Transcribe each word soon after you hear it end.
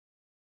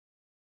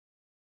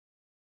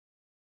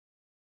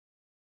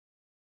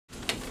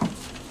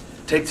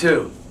Take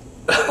two.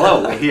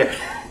 Hello, we're here.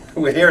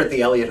 We're here at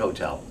the Elliott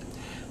Hotel.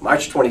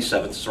 March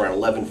 27th, it's around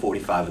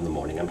 11:45 in the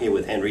morning. I'm here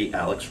with Henry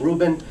Alex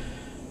Rubin,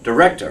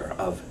 director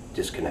of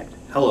Disconnect.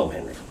 Hello,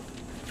 Henry.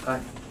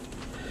 Hi.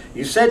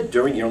 You said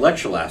during your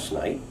lecture last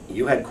night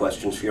you had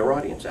questions for your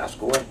audience.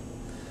 Ask away.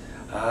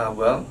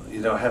 Well, you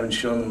know, I haven't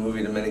shown the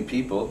movie to many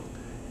people,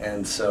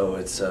 and so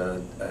it's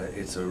a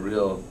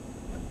real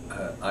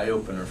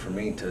eye-opener for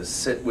me to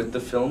sit with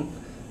the film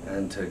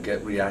and to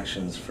get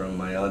reactions from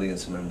my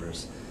audience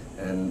members.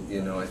 And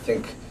you know, I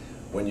think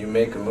when you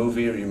make a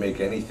movie or you make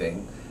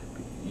anything,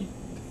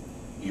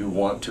 you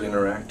want to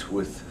interact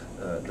with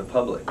the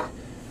public.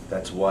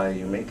 That's why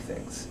you make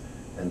things.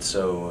 And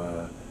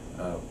so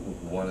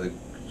one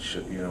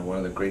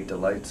of the great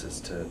delights is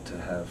to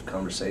have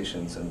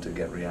conversations and to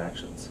get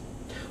reactions.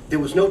 There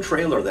was no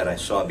trailer that I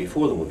saw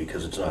before the movie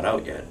because it's not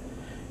out yet,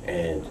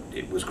 and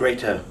it was great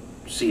to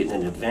see it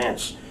in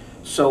advance.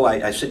 So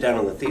I sit down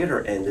in the theater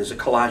and there's a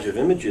collage of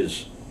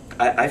images.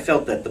 I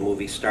felt that the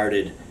movie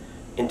started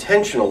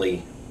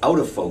intentionally out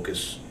of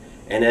focus,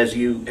 and as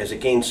it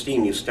gains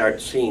steam, you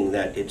start seeing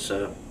that it's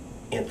an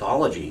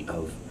anthology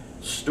of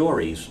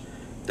stories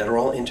that are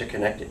all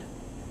interconnected.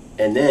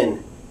 And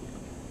then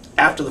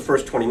after the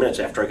first 20 minutes,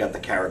 after I got the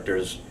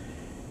characters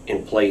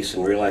in place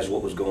and realized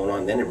what was going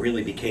on, then it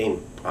really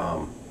became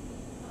a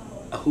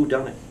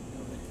whodunit.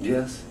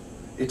 Yes,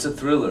 it's a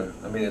thriller.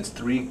 I mean, it's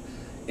three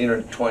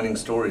intertwining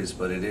stories,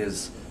 but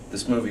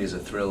this movie is a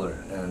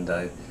thriller, and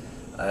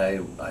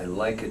I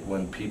like it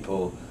when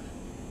people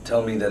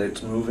tell me that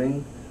it's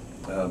moving,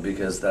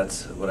 because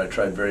that's what I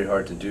tried very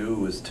hard to do,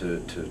 was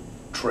to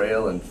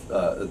trail and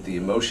the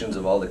emotions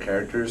of all the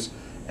characters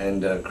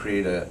and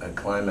create a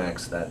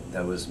climax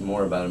that was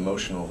more about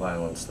emotional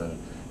violence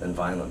than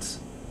violence.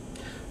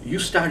 You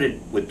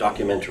started with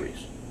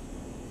documentaries.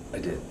 I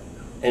did.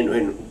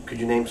 And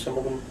could you name some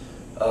of them?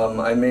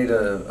 I made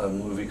a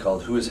movie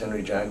called Who is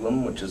Henry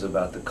Jaglom, which is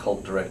about the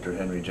cult director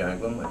Henry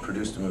Jaglom. I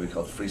produced a movie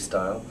called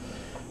Freestyle,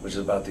 which is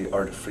about the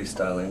art of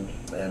freestyling.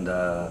 And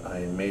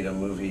I made a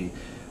movie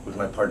with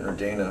my partner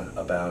Dana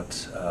about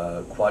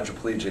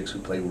quadriplegics who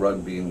play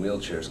rugby in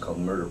wheelchairs called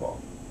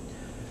Murderball.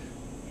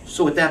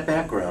 So with that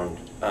background,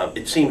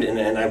 it seemed,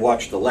 and I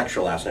watched the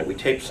lecture last night, we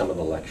taped some of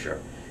the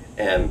lecture,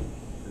 and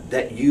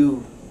that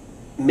you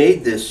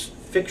made this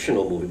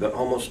fictional movie, but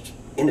almost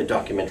in a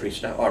documentary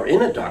style,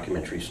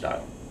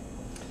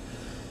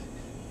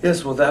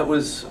 Yes, well, that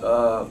was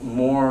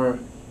more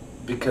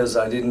because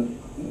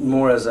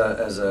more as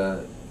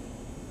a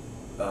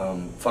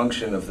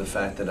function of the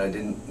fact that I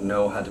didn't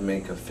know how to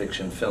make a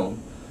fiction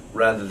film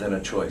rather than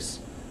a choice.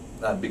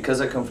 Because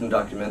I come from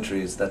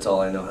documentaries, that's all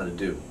I know how to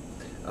do.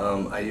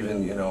 I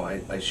even,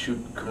 I shoot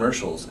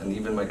commercials, and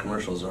even my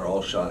commercials are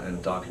all shot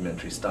in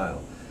documentary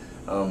style.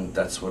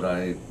 That's what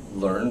I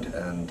learned,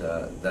 and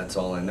that's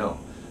all I know.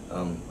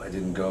 I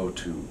didn't go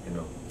to,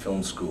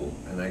 film school,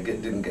 and I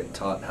didn't get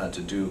taught how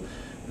to do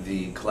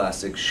the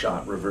classic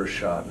shot, reverse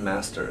shot,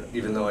 master,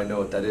 even though I know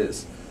what that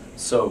is.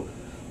 So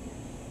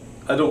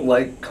I don't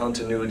like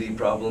continuity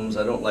problems,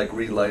 I don't like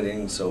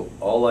relighting, so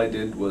all I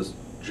did was,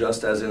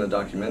 just as in a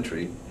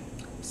documentary,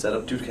 set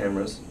up 2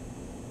 cameras,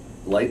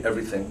 light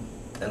everything,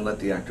 and let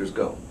the actors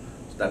go.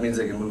 So that means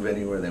they can move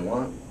anywhere they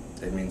want,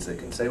 it means they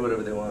can say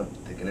whatever they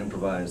want, they can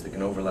improvise, they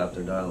can overlap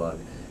their dialogue,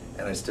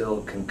 and I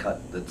still can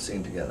cut the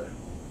scene together.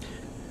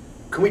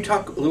 Can we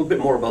talk a little bit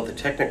more about the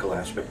technical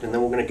aspect, and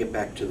then we're going to get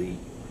back to the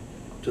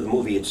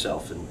movie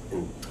itself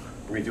and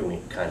reviewing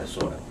it, kind of,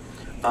 sort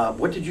of.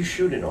 What did you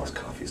shoot it on? This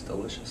coffee's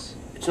delicious.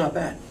 It's not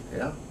bad.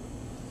 Yeah?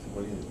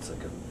 It's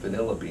like a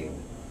vanilla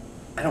bean.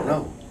 I don't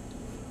know.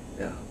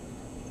 Yeah.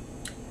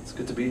 It's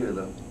good to be here,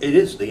 though. It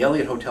is. The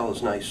Elliott Hotel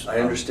is nice. I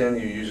understand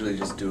you usually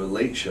just do a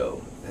late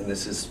show, and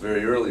this is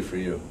very early for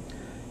you.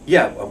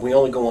 Yeah, we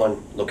only go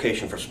on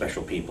location for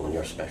special people, and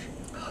you're special.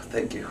 Oh,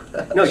 thank you.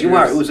 No, you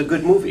are. It was a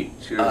good movie.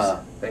 Cheers.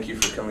 Thank you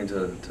for coming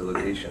to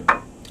location.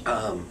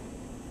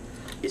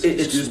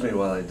 Excuse Excuse me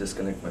while I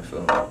disconnect my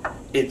phone.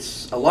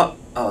 It's a lot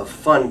of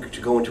fun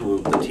to go into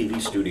the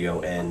TV studio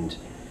and,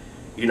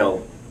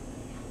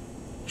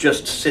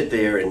 just sit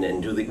there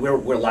and do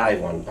we're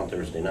live on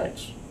Thursday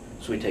nights.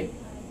 So we take,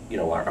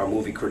 our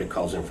movie critic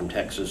calls in from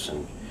Texas,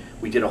 and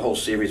we did a whole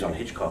series on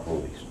Hitchcock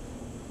movies.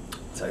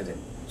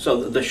 Exciting.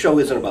 So the show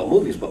isn't about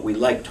movies, but we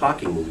like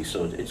talking movies,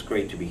 so it's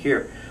great to be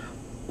here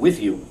with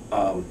you.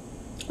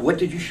 What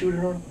did you shoot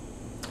it on?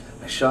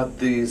 I shot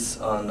these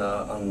on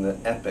the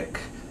Epic,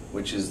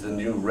 which is the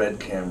new red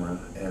camera,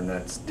 and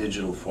that's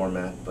digital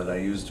format, but I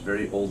used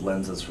very old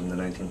lenses from the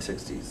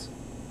 1960s.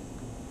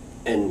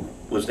 And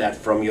was that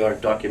from your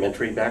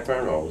documentary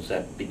background, or was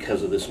that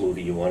because of this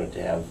movie you wanted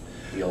to have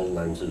the old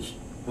lenses?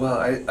 Well,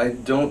 I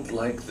don't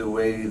like the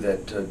way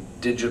that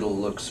digital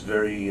looks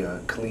very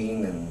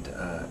clean and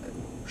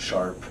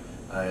sharp.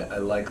 I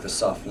like the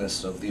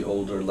softness of the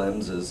older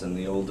lenses and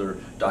the older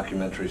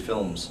documentary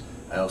films.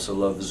 I also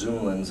love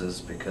zoom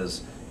lenses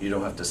because you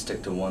don't have to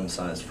stick to one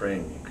size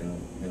frame. You can,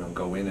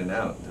 go in and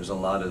out. There's a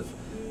lot of,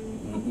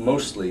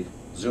 mostly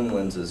zoom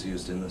lenses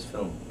used in this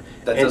film.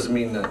 That doesn't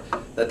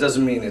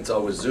mean it's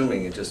always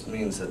zooming. It just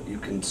means that you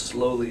can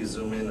slowly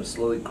zoom in or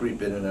slowly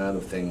creep in and out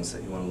of things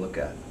that you want to look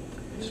at.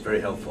 It's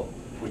very helpful,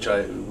 which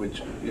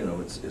you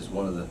know, is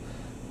one of the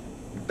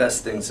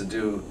best things to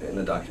do in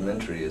a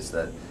documentary, is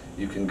that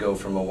you can go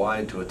from a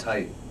wide to a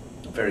tight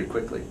very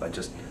quickly by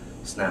just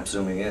snap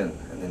zooming in,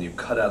 and then you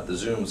cut out the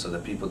zoom so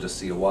that people just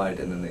see a wide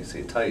and then they see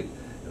a tight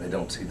and they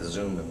don't see the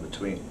zoom in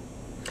between.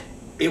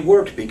 It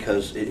worked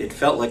because it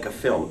felt like a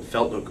film. It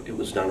felt like it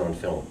was done on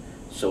film.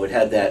 So it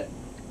had that,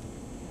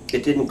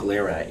 it didn't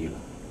glare at you.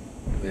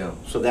 Yeah.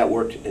 So that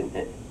worked.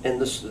 And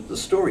the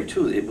story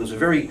too, it was a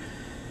very,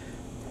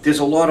 there's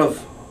a lot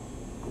of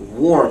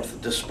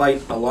warmth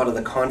despite a lot of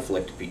the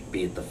conflict,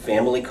 be it the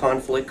family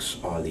conflicts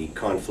or the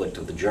conflict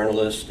of the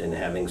journalist and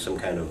having some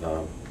kind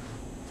of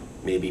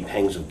maybe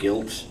pangs of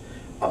guilt.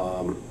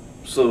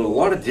 So a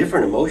lot of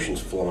different emotions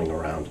flowing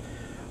around.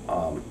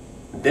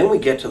 Then we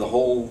get to the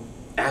whole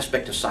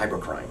aspect of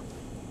cybercrime.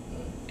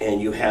 And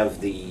you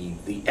have the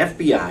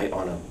FBI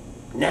on a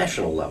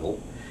national level,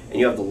 and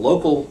you have the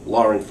local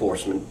law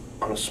enforcement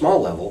on a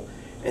small level,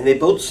 and they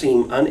both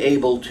seem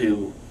unable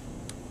to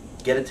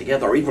get it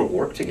together or even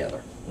work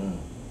together. Mm.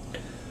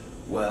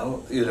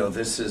 Well, you know,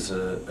 this is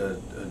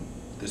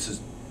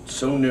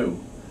so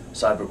new,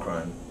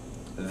 cybercrime,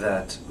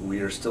 that we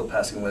are still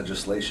passing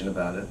legislation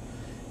about it,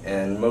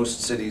 and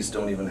most cities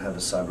don't even have a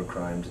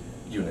cybercrime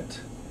unit,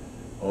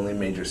 only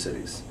major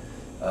cities.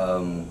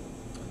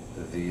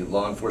 The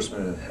law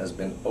enforcement has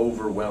been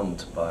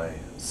overwhelmed by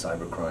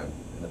cybercrime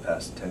in the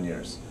past 10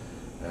 years.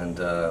 And,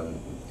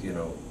 you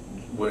know,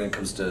 when it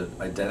comes to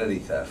identity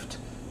theft,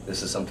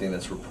 this is something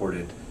that's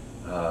reported,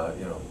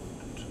 you know,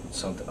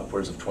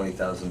 upwards of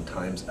 20,000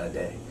 times a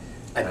day.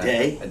 A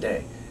day? A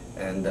day.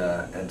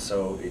 And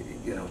so,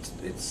 you know,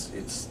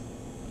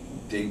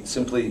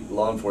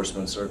 law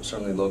enforcement,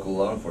 certainly local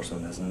law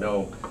enforcement,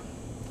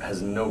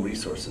 has no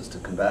resources to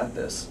combat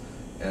this.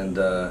 And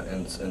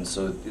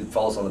so it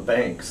falls on the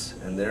banks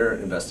and their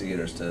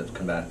investigators to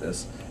combat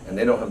this, and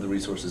they don't have the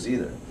resources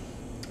either.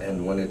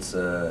 And when it's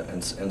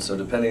and so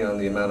depending on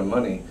the amount of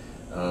money,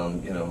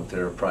 you know,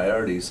 there are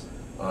priorities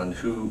on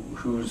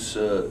whose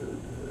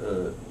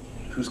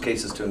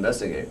cases to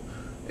investigate.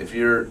 If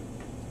you're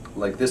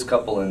like this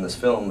couple in this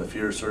film, if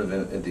you're sort of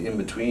at the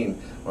in-between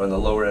or on the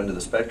lower end of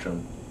the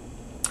spectrum,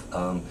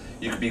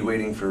 you could be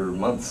waiting for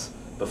months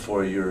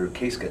before your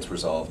case gets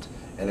resolved.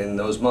 And in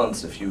those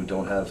months, if you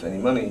don't have any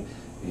money,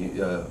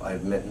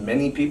 I've met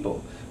many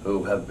people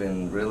who have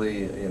been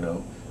really, you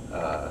know,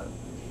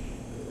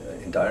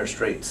 in dire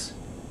straits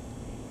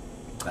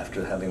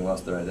after having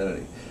lost their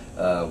identity.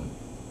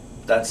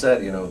 That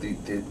said, you know,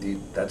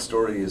 that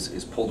story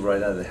is pulled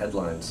right out of the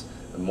headlines.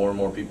 And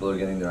more people are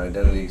getting their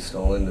identity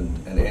stolen.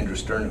 And Andrew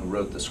Stern, who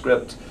wrote the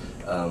script,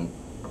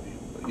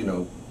 you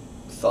know,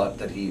 thought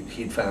that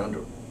he'd found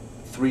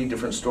 3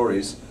 different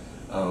stories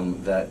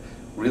that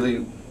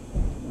really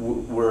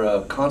were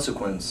a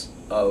consequence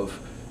of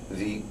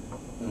the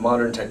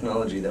modern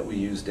technology that we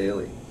use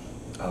daily.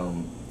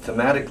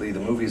 Thematically, the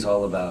movie's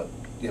all about,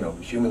 you know,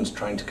 humans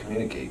trying to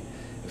communicate.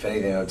 If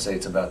anything, I would say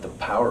it's about the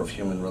power of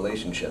human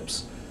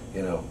relationships,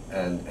 you know,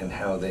 and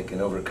how they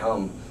can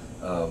overcome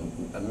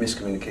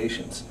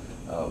miscommunications.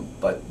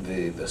 But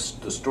the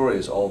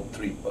stories, all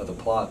 3 of the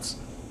plots,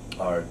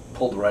 are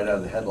pulled right out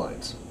of the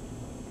headlines.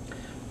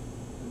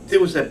 There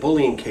was that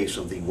bullying case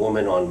of the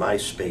woman on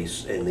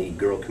MySpace and the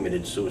girl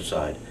committed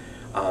suicide.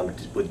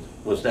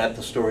 Was that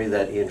the story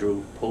that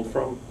Andrew pulled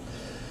from?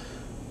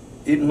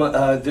 It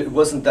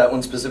wasn't that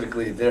one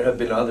specifically. There have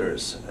been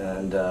others,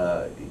 and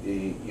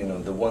you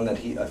know, the one that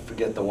I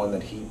forget the one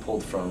that he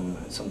pulled from,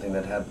 something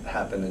that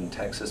happened in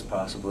Texas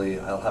possibly.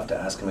 I'll have to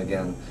ask him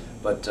again.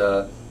 But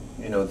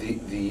you know,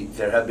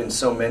 there have been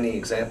so many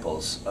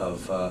examples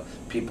of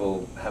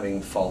people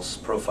having false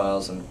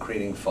profiles and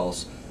creating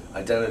false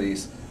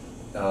identities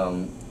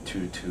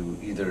to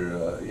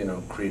either you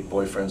know, create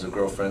boyfriends or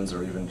girlfriends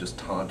or even just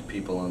taunt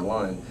people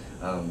online,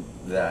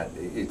 that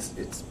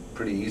it's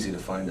pretty easy to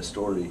find a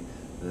story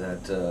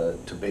that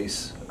to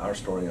base our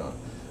story on.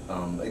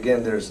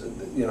 Again, there's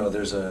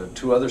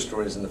 2 other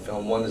stories in the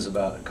film. One is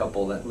about a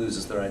couple that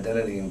loses their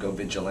identity and go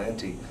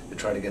vigilante to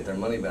try to get their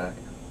money back.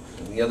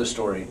 And the other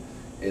story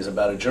is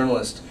about a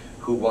journalist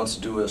who wants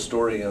to do a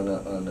story on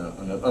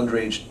an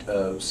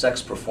underage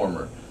sex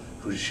performer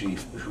who she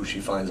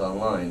finds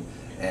online,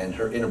 and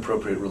her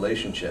inappropriate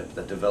relationship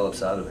that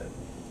develops out of it.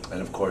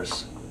 And of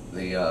course,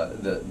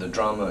 the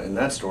drama in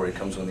that story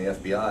comes when the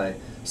FBI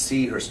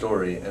see her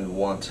story and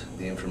want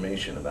the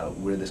information about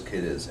where this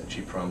kid is, and she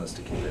promised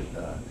to keep it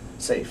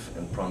safe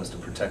and promised to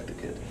protect the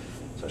kid.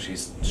 So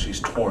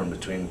she's torn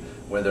between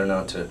whether or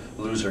not to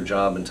lose her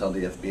job and tell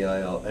the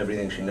FBI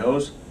everything she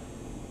knows,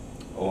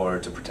 or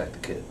to protect the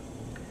kid.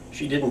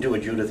 She didn't do a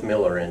Judith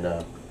Miller in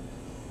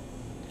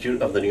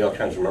of the New York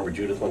Times. Remember,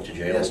 Judith went to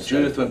jail. Yes,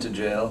 Judith went to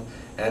jail,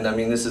 and I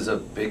mean, this is a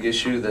big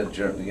issue that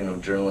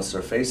journalists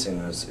are facing.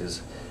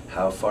 Is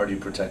how far do you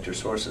protect your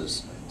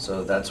sources?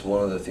 So that's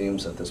one of the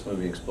themes that this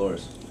movie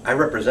explores. I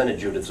represented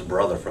Judith's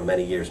brother for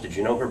many years. Did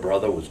you know her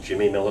brother was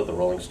Jimmy Miller, the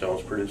Rolling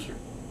Stones producer?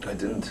 I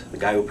didn't. The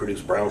guy who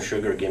produced Brown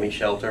Sugar, Gimme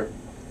Shelter.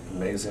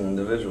 Amazing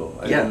individual.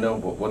 I Yeah. didn't know,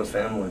 but what a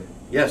family.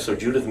 Yeah, so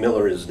Judith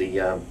Miller is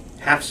the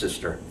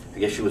half-sister. I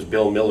guess she was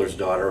Bill Miller's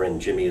daughter,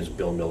 and Jimmy is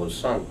Bill Miller's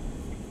son.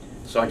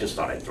 So I just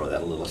thought I'd throw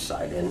that a little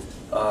aside in.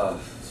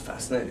 It's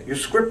fascinating. Your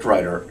script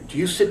writer, do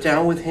you sit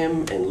down with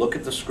him and look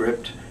at the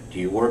script? Do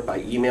you work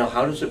by email?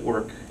 How does it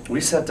work? We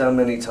sat down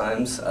many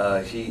times.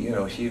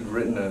 He'd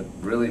written a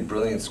really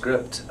brilliant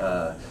script.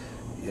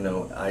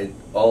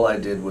 All I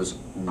did was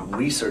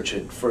research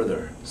it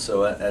further.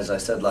 So as I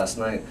said last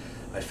night,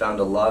 I found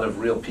a lot of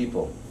real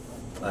people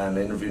and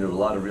interviewed a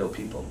lot of real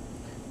people.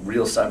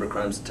 Real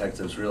cybercrimes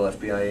detectives, real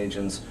FBI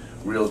agents,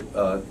 real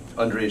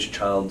underage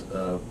child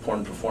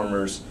porn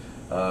performers,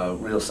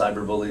 real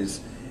cyberbullies,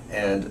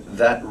 and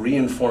that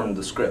reinformed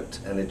the script,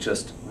 and it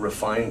just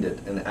refined it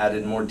and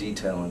added more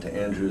detail into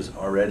Andrew's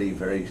already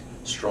very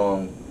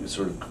strong,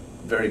 sort of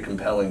very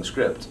compelling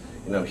script.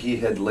 He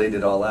had laid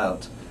it all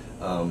out,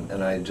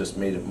 and I just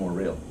made it more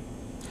real.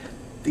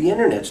 The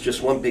internet's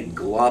just one big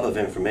glob of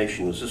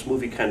information. Was this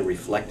movie kind of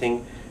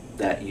reflecting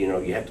that,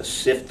 you have to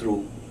sift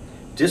through,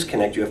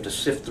 disconnect, you have to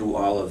sift through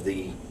all of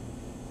the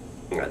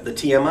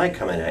TMI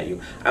coming at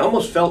you? I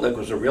almost felt like it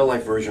was a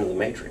real-life version of The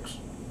Matrix,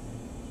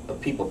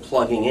 of people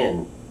plugging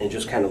in and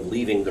just kind of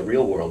leaving the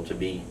real world to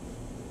be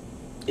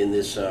in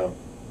this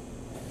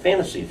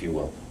fantasy, if you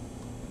will.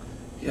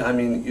 Yeah, I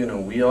mean,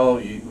 we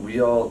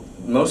all,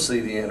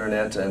 mostly the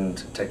internet and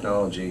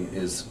technology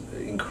is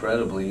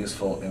incredibly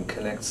useful and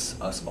connects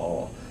us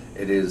all.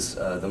 It is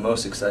the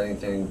most exciting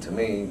thing to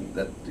me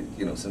that,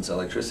 since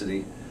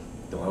electricity,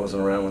 though I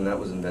wasn't around when that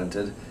was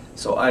invented.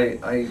 So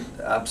I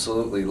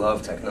absolutely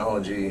love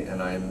technology,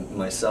 and I'm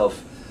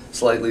myself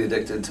slightly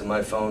addicted to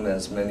my phone,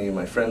 as many of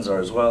my friends are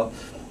as well.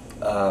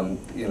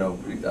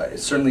 I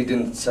certainly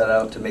didn't set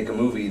out to make a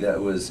movie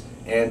that was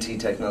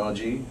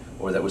anti-technology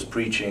or that was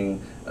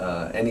preaching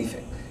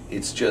anything.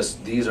 It's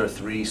just, these are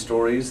three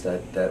stories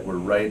that were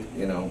right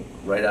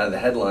out of the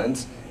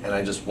headlines, and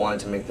I just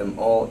wanted to make them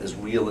all as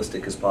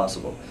realistic as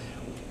possible.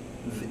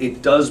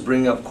 It does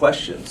bring up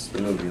questions,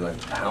 the movie, like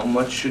how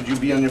much should you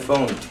be on your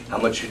phone? How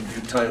much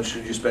time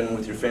should you spend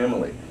with your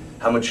family?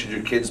 How much should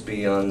your kids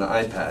be on the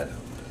iPad?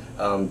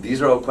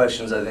 These are all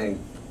questions I think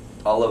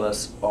all of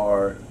us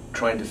are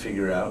trying to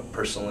figure out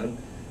personally.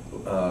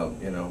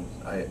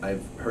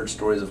 I've heard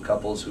stories of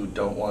couples who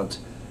don't want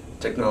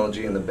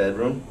technology in the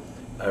bedroom.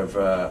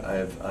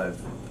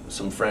 I've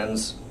some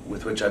friends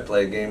with which I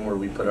play a game where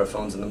we put our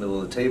phones in the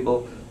middle of the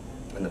table,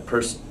 and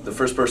the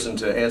first person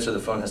to answer the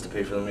phone has to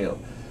pay for the meal.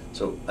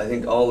 So I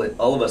think all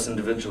of us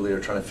individually are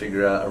trying to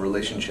figure out a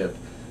relationship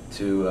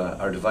to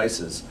our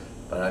devices.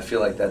 But I feel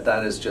like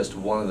that is just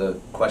one of the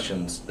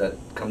questions that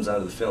comes out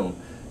of the film.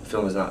 The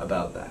film is not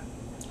about that.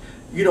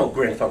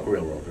 Grand Funk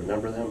Railroad,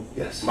 remember them?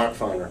 Yes. Mark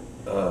Farner.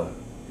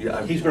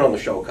 Yeah, He's been on the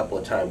show a couple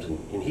of times,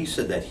 and he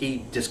said that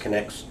he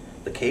disconnects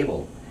the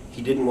cable.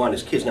 He didn't want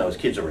his kids, now his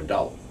kids are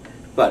adult,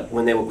 but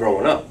when they were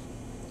growing up,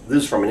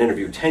 this is from an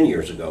interview 10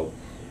 years ago,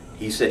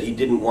 he said he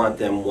didn't want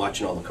them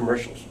watching all the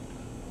commercials.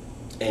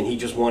 And he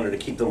just wanted to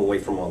keep them away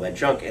from all that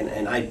junk,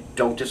 and I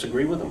don't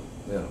disagree with him.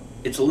 Yeah.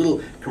 It's a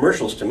little,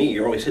 commercials to me,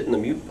 you're always hitting the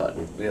mute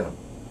button. Yeah.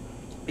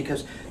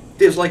 Because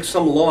there's like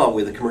some law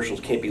where the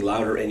commercials can't be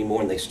louder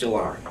anymore, and they still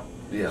are.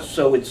 Yeah.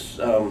 So it's,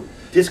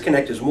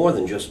 disconnect is more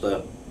than just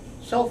the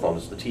cell phone,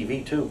 it's the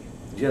TV too.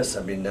 Yes,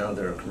 I mean now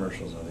there are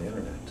commercials on the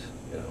internet,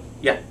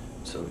 Yeah.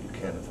 so you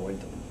can't avoid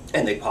them.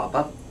 And they pop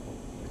up.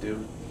 They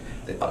do.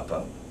 They pop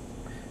up.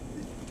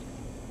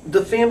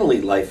 The family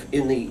life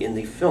in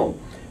the film,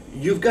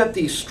 you've got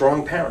these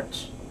strong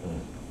parents,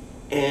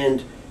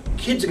 and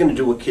kids are going to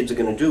do what kids are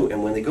going to do.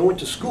 And when they go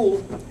into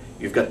school,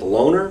 you've got the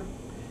loner,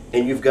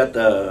 and you've got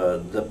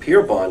the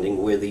peer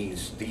bonding where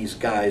these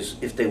guys,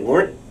 if they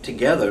weren't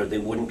together, they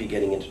wouldn't be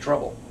getting into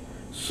trouble.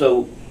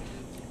 So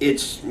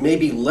it's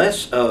maybe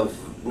less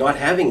of not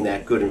having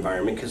that good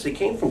environment because they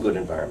came from good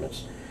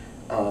environments.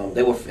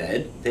 They were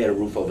fed, they had a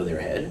roof over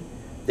their head,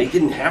 they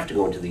didn't have to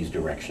go into these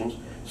directions.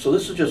 So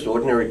this is just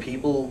ordinary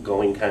people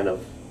going kind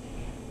of,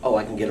 oh,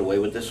 I can get away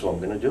with this, so I'm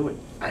going to do it.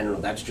 I don't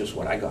know, that's just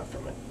what I got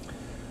from it.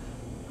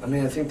 I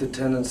mean, I think the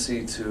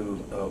tendency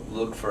to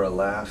look for a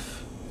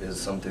laugh is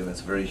something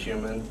that's very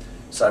human.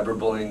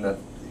 Cyberbullying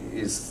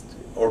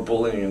or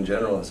bullying in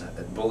general,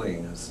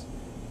 bullying has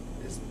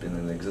been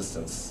in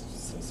existence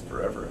since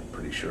forever, I'm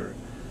pretty sure.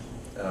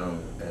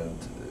 And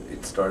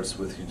it starts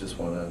with you just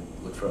want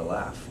to look for a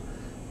laugh.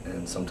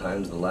 And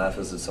sometimes the laugh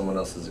is at someone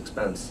else's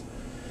expense.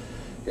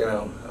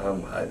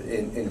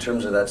 In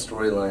terms of that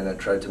storyline, I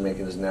tried to make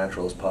it as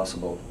natural as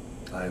possible.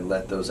 I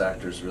let those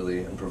actors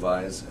really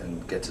improvise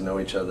and get to know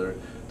each other,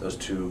 those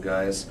two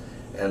guys,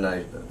 and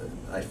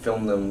I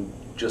filmed them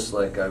just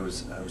like I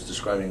was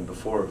describing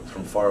before,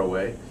 from far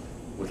away,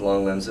 with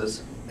long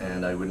lenses,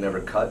 and I would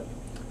never cut,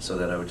 so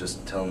that I would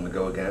just tell them to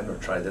go again, or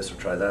try this or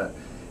try that,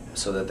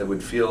 so that they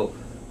would feel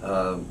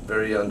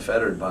very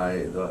unfettered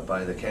by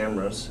the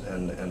cameras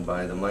and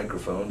by the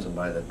microphones and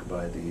by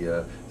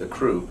the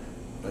crew,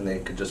 and they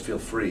could just feel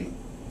free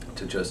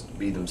to just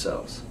be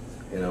themselves,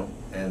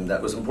 And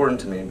that was important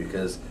to me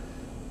because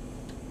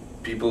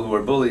people who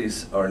are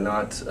bullies are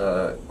not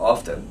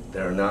often,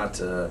 they're not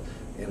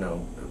you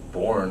know,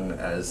 born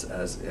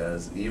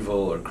as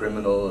evil or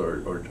criminal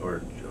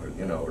or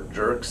you know, or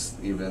jerks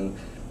even.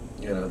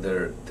 You know,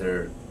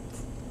 they're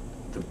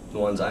the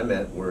ones I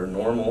met were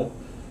normal,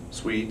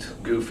 sweet,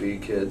 goofy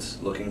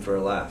kids looking for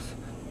a laugh.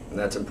 And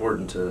that's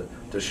important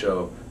to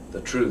show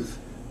the truth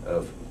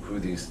of who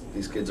these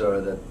kids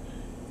are that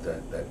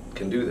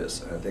can do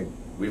this. And I think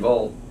we've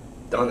all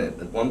done it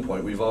at one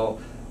point. We've all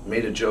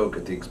made a joke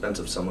at the expense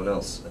of someone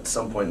else at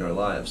some point in our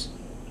lives,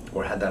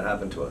 or had that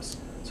happen to us.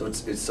 So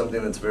it's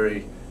something that's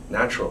very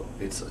natural.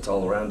 It's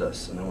all around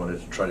us, and I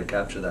wanted to try to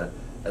capture that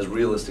as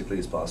realistically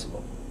as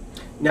possible.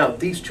 Now,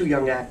 these two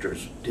young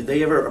actors, did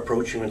they ever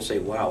approach you and say,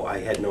 wow, I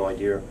had no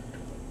idea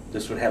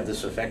this would have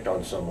this effect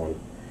on someone?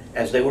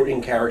 As they were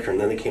in character and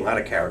then they came out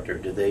of character,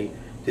 did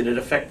it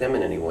affect them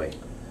in any way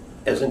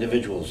as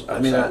individuals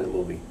outside of the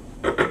movie?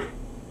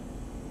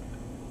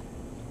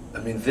 I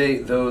mean,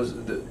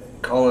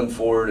 Colin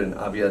Ford and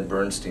Aviad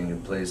Bernstein, who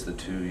plays the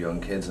two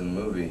young kids in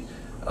the movie,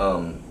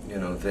 you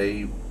know,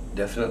 they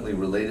definitely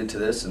related to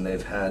this, and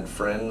they've had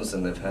friends,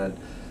 and they've had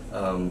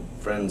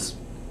friends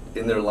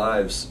in their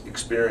lives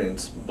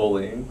experience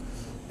bullying,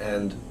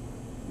 and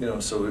you know,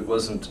 so it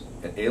wasn't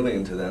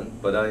alien to them.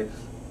 But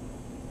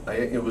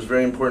it was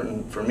very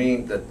important for me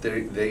that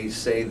they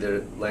say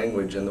their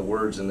language and the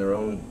words in their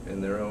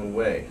own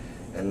way,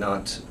 and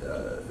not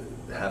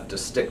have to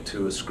stick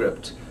to a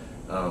script,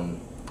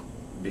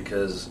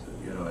 because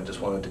you know, I just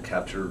wanted to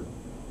capture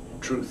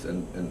truth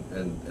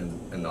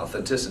and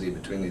authenticity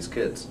between these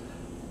kids.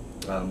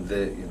 You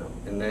know,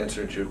 in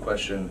answer to your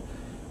question,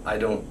 I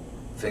don't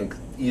think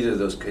either of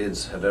those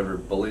kids have ever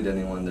bullied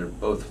anyone. They're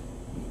both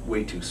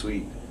way too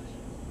sweet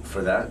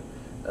for that.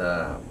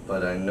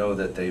 But I know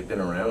that they've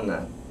been around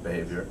that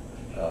behavior.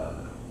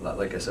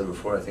 Like I said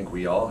before, I think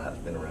we all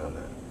have been around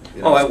that.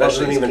 You know, I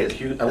wasn't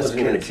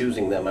even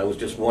accusing them. I was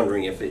just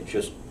wondering if it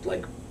just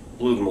like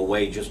blew them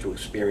away just to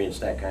experience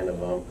that kind of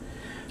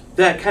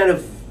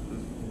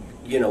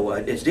you know,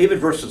 it's David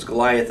versus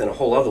Goliath in a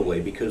whole other way,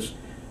 because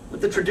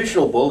with the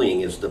traditional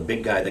bullying is the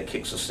big guy that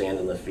kicks the sand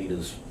on the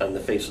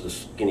face of the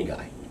skinny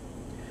guy.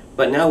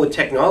 But now with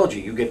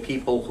technology, you get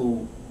people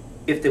who,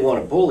 if they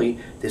want to bully,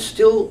 they're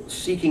still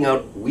seeking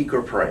out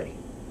weaker prey.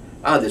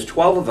 There's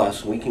 12 of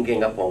us, and we can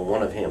gang up on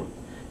one of him,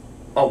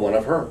 or one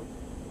of her.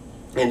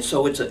 And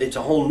so it's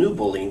a whole new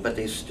bullying, but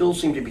they still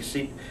seem to be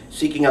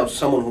seeking out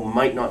someone who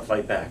might not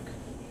fight back.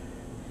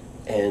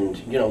 And,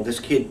 you know, this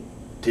kid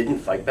didn't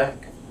fight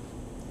back.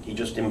 He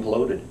just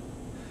imploded.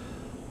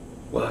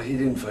 Well, he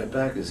didn't fight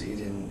back because he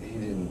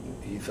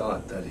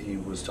thought that he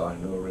was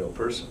talking to a real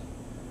person.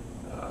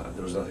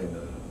 There was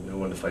no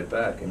one to fight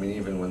back. I mean,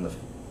 even when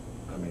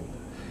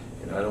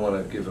you know, I don't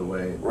want to give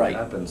away what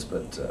happens,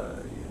 but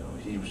you know,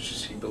 he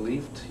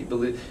believed.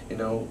 You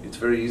know, it's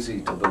very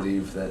easy to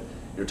believe that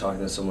you're talking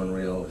to someone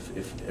real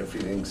if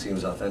everything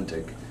seems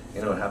authentic.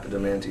 You know, it happened to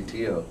Manti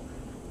Teo,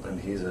 and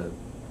he's a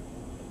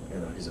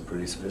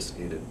pretty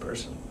sophisticated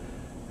person.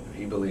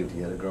 He believed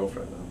he had a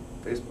girlfriend on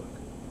Facebook.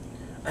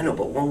 I know,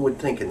 but one would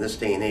think in this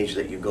day and age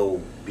that you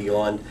go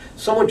beyond.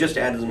 Someone just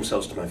added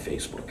themselves to my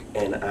Facebook,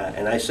 and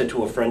I said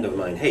to a friend of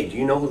mine, hey, do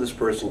you know who this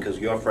person, because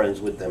you're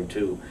friends with them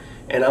too?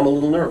 And I'm a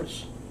little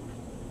nervous.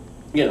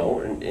 You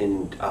know,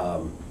 and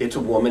it's a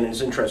woman, and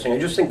it's interesting. I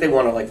just think they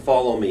want to like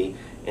follow me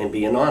and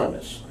be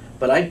anonymous.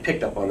 But I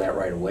picked up on that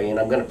right away, and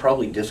I'm going to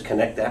probably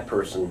disconnect that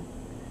person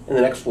in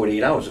the next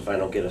 48 hours if I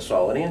don't get a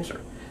solid answer.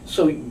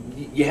 So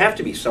you have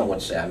to be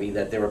somewhat savvy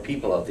that there are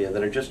people out there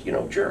that are just, you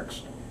know,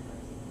 jerks.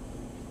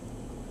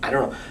 I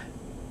don't know.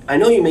 I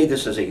know you made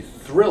this as a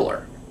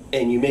thriller,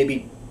 and you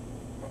maybe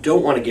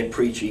don't want to get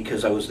preachy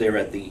because I was there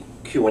at the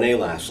Q&A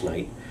last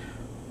night,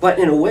 but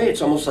in a way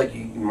it's almost like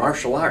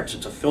martial arts.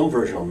 It's a film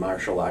version of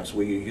martial arts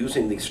where you're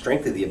using the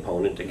strength of the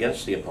opponent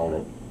against the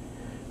opponent,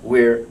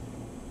 where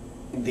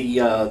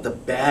the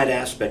bad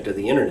aspect of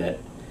the internet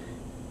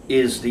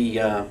is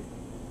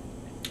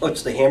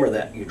it's the hammer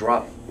that you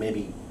drop,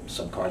 maybe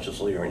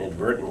subconsciously or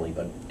inadvertently,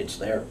 but it's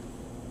there.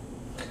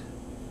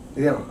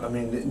 Yeah, I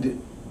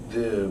mean,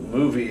 the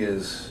movie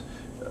is,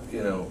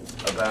 you know,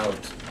 about,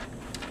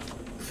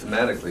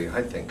 thematically,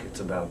 I think it's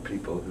about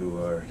people who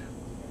are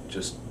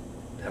just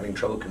having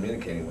trouble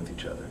communicating with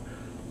each other.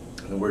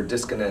 And the word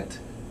disconnect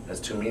has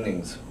two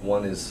meanings.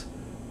 One is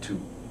to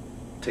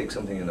take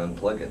something and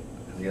unplug it,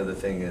 and the other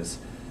thing is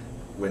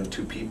when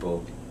two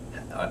people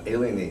are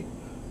alienated,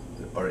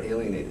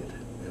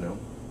 you know?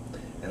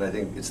 And I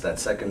think it's that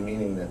second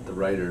meaning that the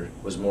writer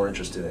was more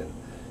interested in.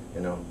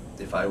 You know,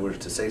 if I were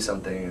to say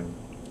something and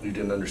you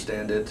didn't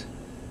understand it,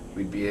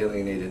 we'd be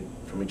alienated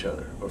from each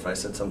other. Or if I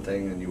said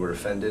something and you were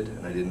offended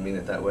and I didn't mean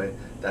it that way,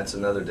 that's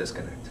another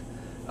disconnect.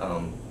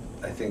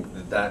 I think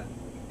that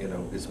you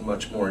know, is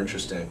much more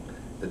interesting,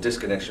 the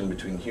disconnection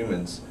between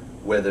humans,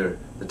 whether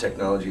the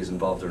technology is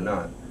involved or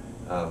not,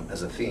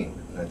 as a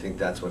theme. And I think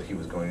that's what he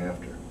was going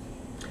after.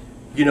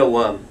 You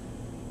know,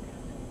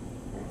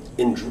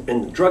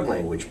 in drug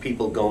language,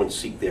 people go and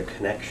seek their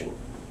connection.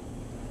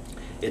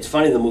 it's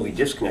funny in the movie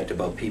Disconnect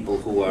about people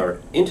who are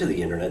into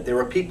the internet. There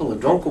are people who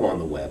don't go on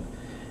the web,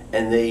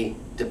 and they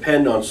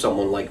depend on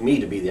someone like me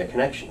to be their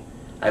connection.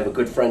 I have a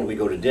good friend, we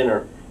go to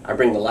dinner, I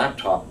bring the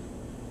laptop,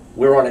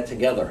 we're on it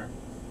together,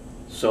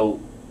 so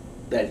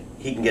that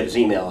he can get his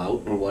email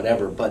out and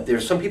whatever, but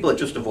there's some people that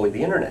just avoid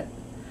the internet.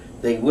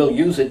 They will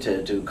use it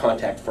to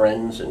contact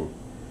friends and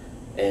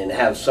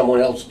have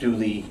someone else do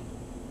the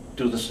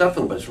stuff for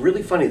them, but it's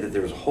really funny that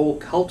there's a whole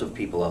cult of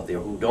people out there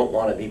who don't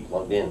want to be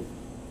plugged in.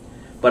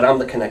 But I'm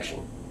the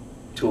connection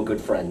to a good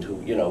friend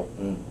who, you know.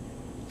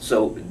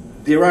 So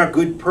there are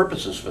good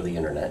purposes for the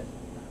internet,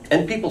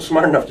 and people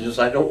smart enough to just,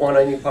 I don't want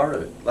any part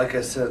of it. Like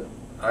I said,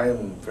 I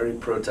am very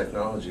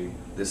pro-technology.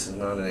 This is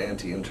not an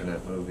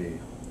anti-internet movie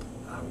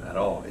at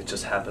all. It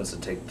just happens to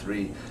take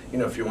three, you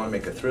know, if you want to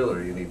make a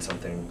thriller, you need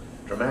something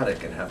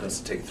dramatic. It happens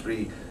to take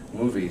three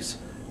movies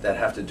that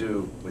have to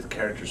do with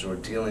characters who are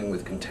dealing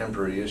with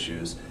contemporary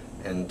issues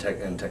and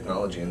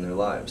technology in their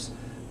lives.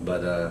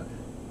 But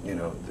you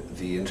know,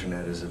 the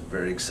internet is a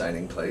very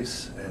exciting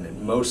place, and it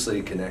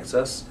mostly connects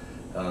us.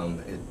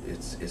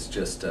 It's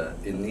just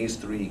in these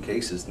three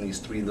cases, in these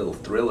three little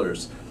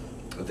thrillers,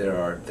 there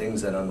are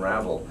things that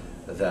unravel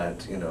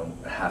that, you know,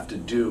 have to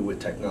do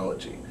with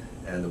technology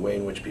and the way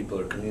in which people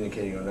are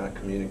communicating or not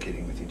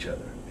communicating with each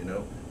other. You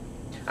know.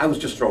 I was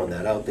just throwing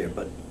that out there,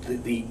 but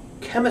the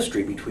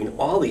chemistry between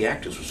all the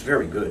actors was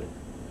very good.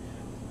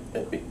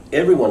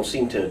 Everyone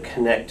seemed to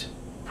connect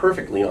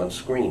perfectly on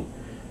screen,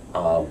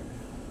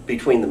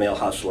 between the male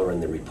hustler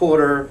and the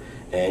reporter,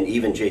 and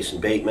even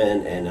Jason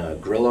Bateman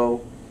and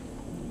Grillo.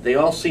 They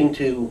all seemed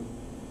to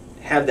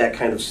have that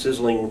kind of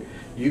sizzling.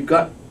 You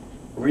got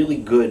really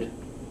good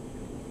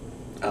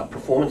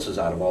performances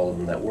out of all of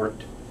them that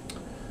worked.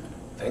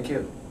 Thank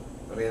you.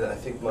 I mean, I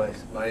think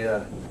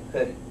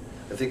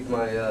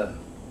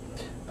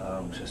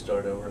should I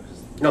start over?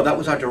 'Cause No, that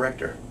was our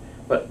director.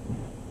 But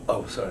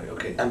oh, sorry.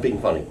 Okay. I'm being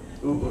funny.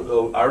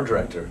 Oh, our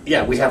director.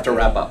 Yeah, we have to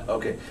wrap up.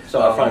 Okay.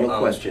 So our final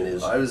question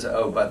is.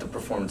 About the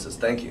performances.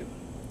 Thank you.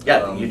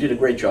 Yeah, you did a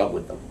great job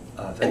with them,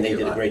 and they you.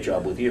 did a great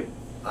job with you.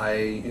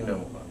 You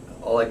know,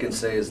 all I can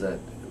say is that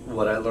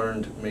what I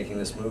learned making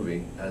this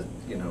movie, as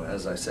you know,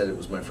 as I said, it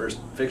was my first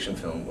fiction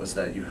film, was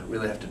that you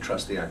really have to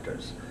trust the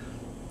actors.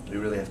 You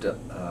really have to.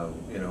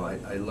 You know,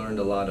 I learned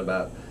a lot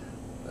about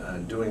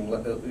doing,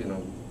 you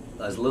know,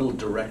 as little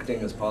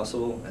directing as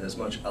possible and as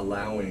much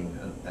allowing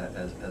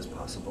as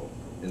possible.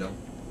 You know.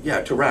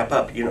 Yeah, to wrap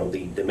up, you know,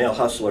 the male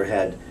hustler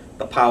had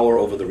the power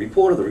over the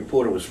reporter. The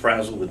reporter was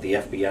frazzled with the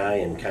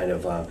FBI, and kind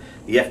of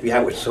the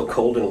FBI was so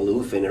cold and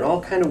aloof, and it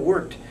all kind of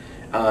worked.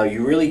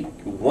 You really,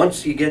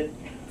 once you get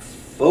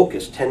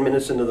focused 10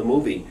 minutes into the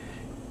movie,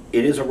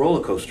 it is a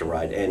roller coaster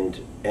ride,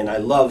 and I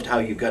loved how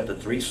you got the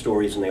three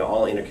stories and they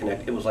all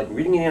interconnect. It was like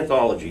reading an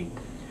anthology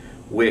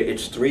where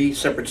it's three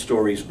separate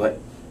stories, but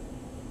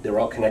they're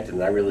all connected,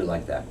 and I really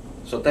like that.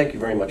 So thank you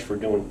very much for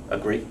doing a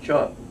great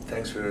job.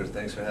 Thanks for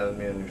having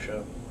me on your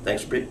show.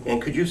 Thanks, Britt.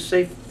 And could you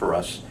say for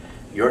us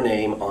your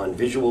name on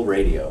visual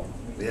radio?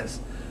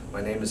 Yes,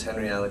 my name is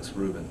Henry Alex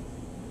Rubin.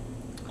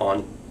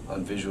 On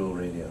visual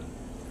radio.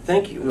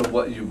 Thank you.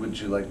 Would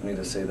you like me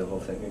to say the whole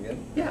thing again?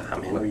 Yeah,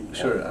 I'm Henry.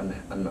 Sure,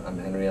 I'm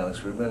Henry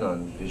Alex Rubin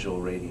on visual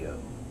radio.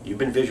 You've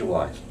been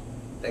visualized.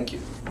 Thank you.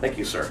 Thank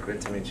you, sir.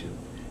 Great to meet you.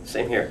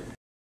 Same here.